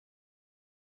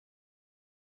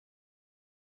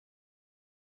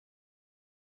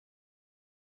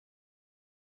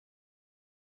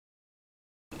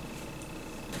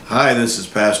Hi, this is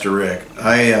Pastor Rick.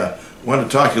 I want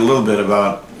to talk to you a little bit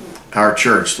about our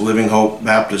church, Living Hope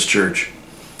Baptist Church.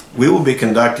 We will be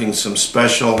conducting some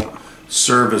special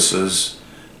services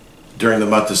during the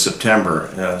month of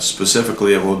September.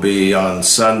 Specifically, it will be on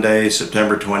Sunday,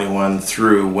 September 21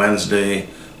 through Wednesday,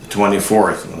 the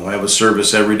 24th. We'll have a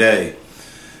service every day.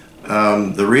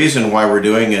 The reason why we're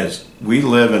doing it is we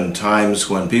live in times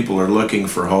when people are looking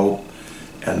for hope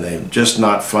and they're just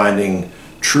not finding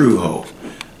true hope.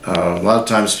 A lot of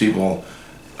times people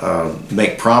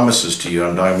make promises to you.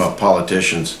 I'm talking about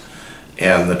politicians.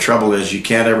 And the trouble is you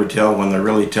can't ever tell when they're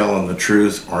really telling the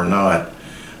truth or not.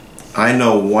 I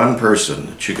know one person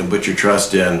that you can put your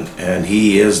trust in, and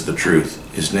he is the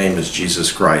truth. His name is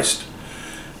Jesus Christ.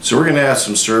 So we're going to have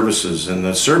some services, and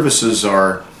the services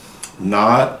are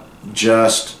not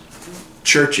just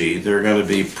churchy. They're going to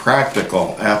be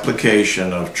practical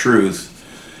application of truth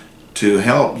to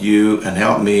help you and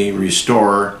help me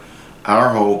restore our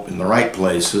hope in the right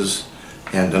places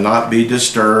and to not be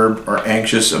disturbed or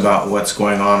anxious about what's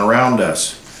going on around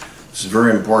us. This is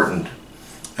very important.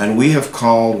 And we have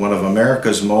called one of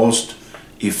America's most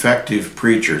effective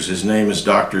preachers. His name is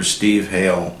Dr. Steve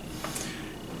Hale.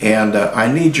 And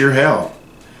I need your help.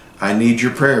 I need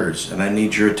your prayers, and I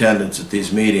need your attendance at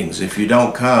these meetings. If you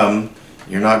don't come,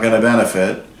 you're not going to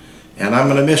benefit, and I'm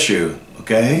going to miss you,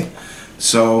 okay?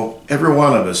 So every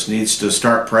one of us needs to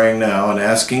start praying now and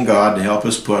asking God to help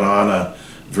us put on a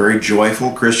very joyful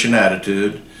Christian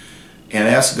attitude and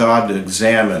ask God to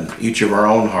examine each of our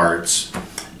own hearts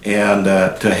and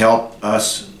to help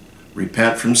us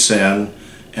repent from sin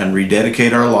and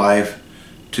rededicate our life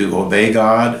to obey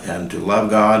God and to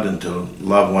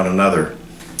love one another.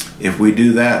 If we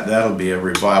do that, that'll be a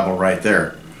revival right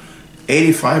there.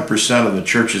 85% of the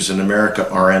churches in America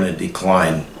are in a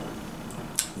decline.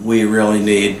 We really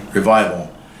need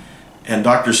revival. And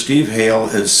Dr. Steve Hale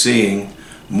is seeing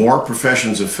more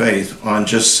professions of faith on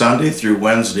just Sunday through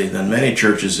Wednesday than many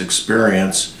churches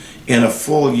experience in a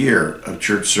full year of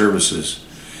church services.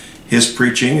 His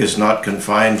preaching is not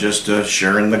confined just to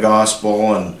sharing the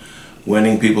gospel and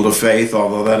winning people to faith,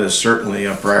 although that is certainly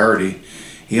a priority.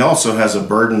 He also has a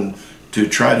burden to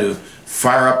try to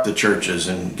fire up the churches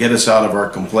and get us out of our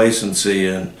complacency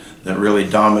and that really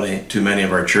dominate too many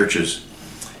of our churches.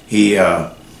 He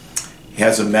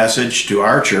has a message to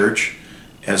our church,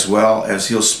 as well as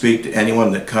he'll speak to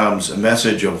anyone that comes, a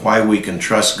message of why we can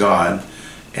trust God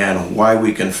and why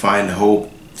we can find hope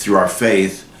through our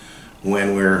faith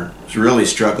when we're really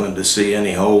struggling to see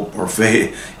any hope or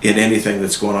faith in anything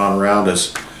that's going on around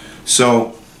us.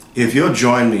 So if you'll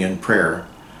join me in prayer,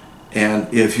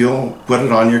 and if you'll put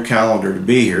it on your calendar to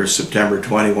be here September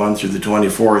 21 through the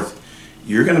 24th,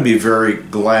 you're going to be very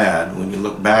glad when you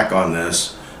look back on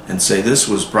this and say, this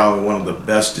was probably one of the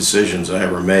best decisions I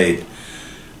ever made.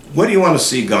 What do you want to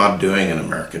see God doing in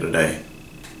America today?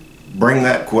 Bring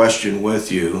that question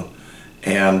with you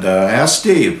and ask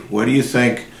Steve, what do you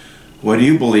think, what do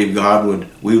you believe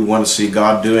we would want to see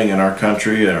God doing in our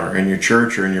country or in your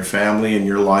church or in your family, in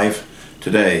your life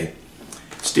today?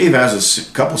 Steve has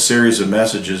a couple series of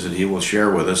messages that he will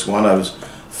share with us. One is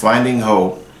finding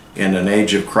hope in an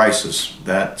age of crisis.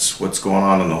 That's what's going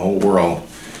on in the whole world.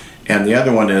 And the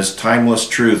other one is timeless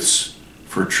truths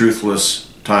for truthless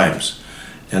times.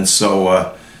 And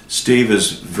so Steve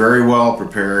is very well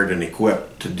prepared and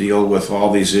equipped to deal with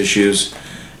all these issues.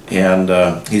 And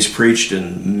he's preached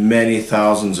in many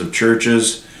thousands of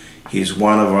churches. He's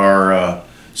one of our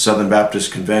Southern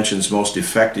Baptist Convention's most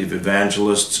effective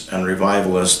evangelists and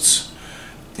revivalists.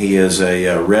 He is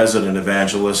a resident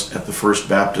evangelist at the First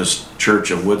Baptist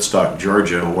Church of Woodstock,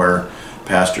 Georgia, where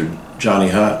Pastor Johnny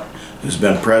Hunt, who's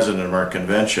been president of our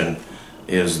convention,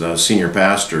 is the senior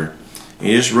pastor.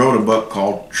 He just wrote a book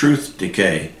called Truth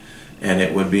Decay, and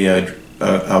it would be a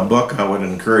book I would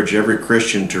encourage every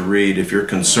Christian to read if you're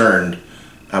concerned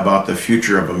about the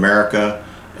future of America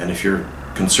and if you're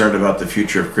concerned about the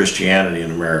future of Christianity in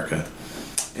America.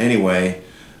 Anyway,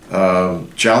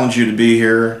 challenge you to be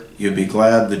here. You'll be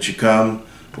glad that you come.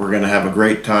 We're going to have a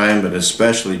great time, but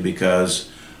especially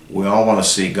because we all want to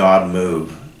see God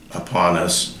move upon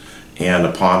us and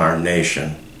upon our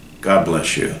nation. God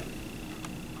bless you.